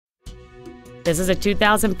This is a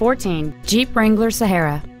 2014 Jeep Wrangler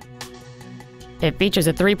Sahara. It features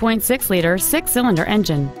a 3.6-liter six-cylinder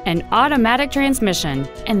engine, an automatic transmission,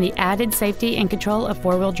 and the added safety and control of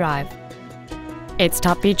four-wheel drive. Its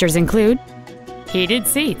top features include heated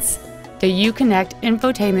seats, the Uconnect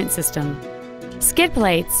infotainment system, skid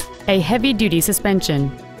plates, a heavy-duty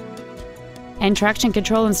suspension, and traction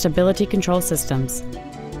control and stability control systems.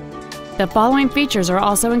 The following features are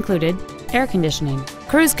also included: air conditioning,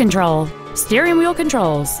 cruise control, steering wheel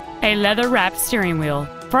controls, a leather-wrapped steering wheel,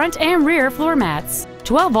 front and rear floor mats,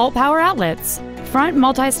 12-volt power outlets, front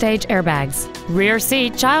multi-stage airbags, rear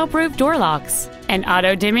seat child-proof door locks, an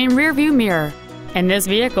auto-dimming rear-view mirror, and this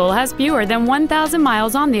vehicle has fewer than 1,000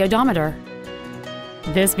 miles on the odometer.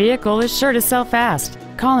 This vehicle is sure to sell fast.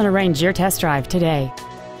 Call and arrange your test drive today.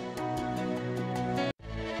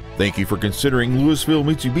 Thank you for considering Lewisville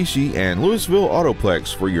Mitsubishi and Lewisville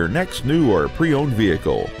Autoplex for your next new or pre-owned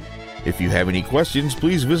vehicle. If you have any questions,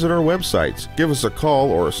 please visit our websites, give us a call,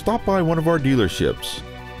 or stop by one of our dealerships.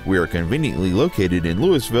 We are conveniently located in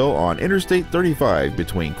Lewisville on Interstate 35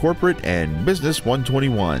 between Corporate and Business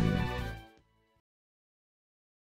 121.